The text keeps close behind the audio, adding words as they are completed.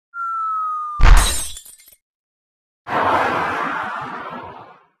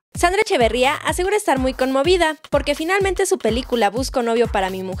Sandra Echeverría asegura estar muy conmovida porque finalmente su película Busco, Novio para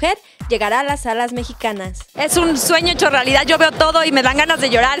mi mujer llegará a las salas mexicanas. Es un sueño hecho realidad, yo veo todo y me dan ganas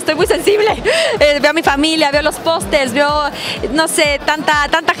de llorar, estoy muy sensible. Veo a mi familia, veo los pósters, veo, no sé,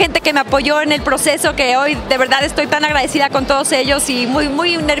 tanta gente que me apoyó en el proceso que hoy de verdad estoy tan agradecida con todos ellos y muy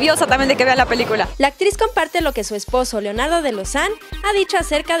nerviosa también de que vean la película. La actriz comparte lo que su esposo, Leonardo de Lozán, ha dicho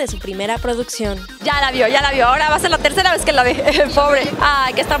acerca de su primera producción. Ya la vio, ahora va a ser la tercera vez que la ve, pobre.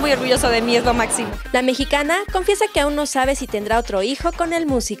 Ay, que está muy orgulloso de mí, es lo máximo. La mexicana confiesa que aún no sabe si tendrá otro hijo con el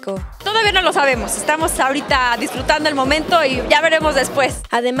músico. Todavía no lo sabemos, estamos ahorita disfrutando el momento y ya veremos después.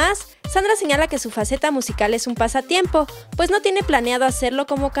 Además, Sandra señala que su faceta musical es un pasatiempo, pues no tiene planeado hacerlo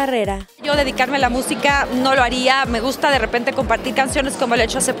como carrera. Yo dedicarme a la música no lo haría, me gusta de repente compartir canciones como lo he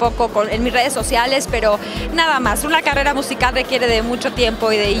hecho hace poco en mis redes sociales, pero nada más, una carrera musical requiere de mucho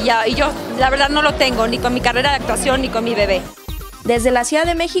tiempo y yo la verdad no lo tengo, ni con mi carrera de actuación ni con mi bebé. Desde la Ciudad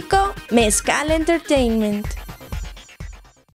de México, Mezcal Entertainment.